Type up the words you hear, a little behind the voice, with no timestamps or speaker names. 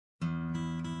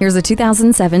Here's a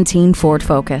 2017 Ford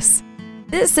Focus.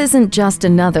 This isn't just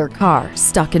another car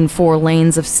stuck in 4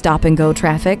 lanes of stop-and-go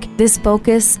traffic. This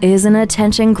Focus is an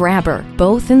attention grabber,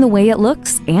 both in the way it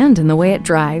looks and in the way it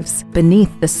drives.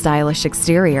 Beneath the stylish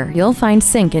exterior, you'll find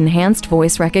Sync enhanced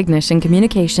voice recognition,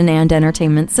 communication, and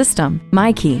entertainment system,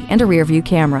 MyKey, and a rear-view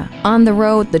camera. On the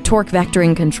road, the torque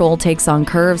vectoring control takes on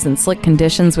curves and slick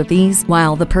conditions with ease,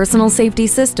 while the personal safety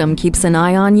system keeps an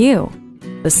eye on you.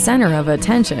 The center of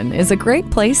attention is a great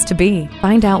place to be.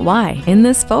 Find out why in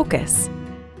this Focus.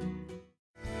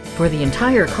 For the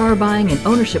entire car buying and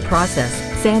ownership process,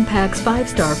 Sandpac's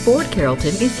 5-star Ford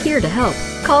Carrollton is here to help.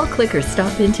 Call, click, or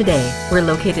stop in today. We're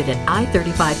located at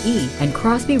I-35E and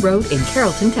Crosby Road in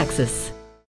Carrollton, Texas.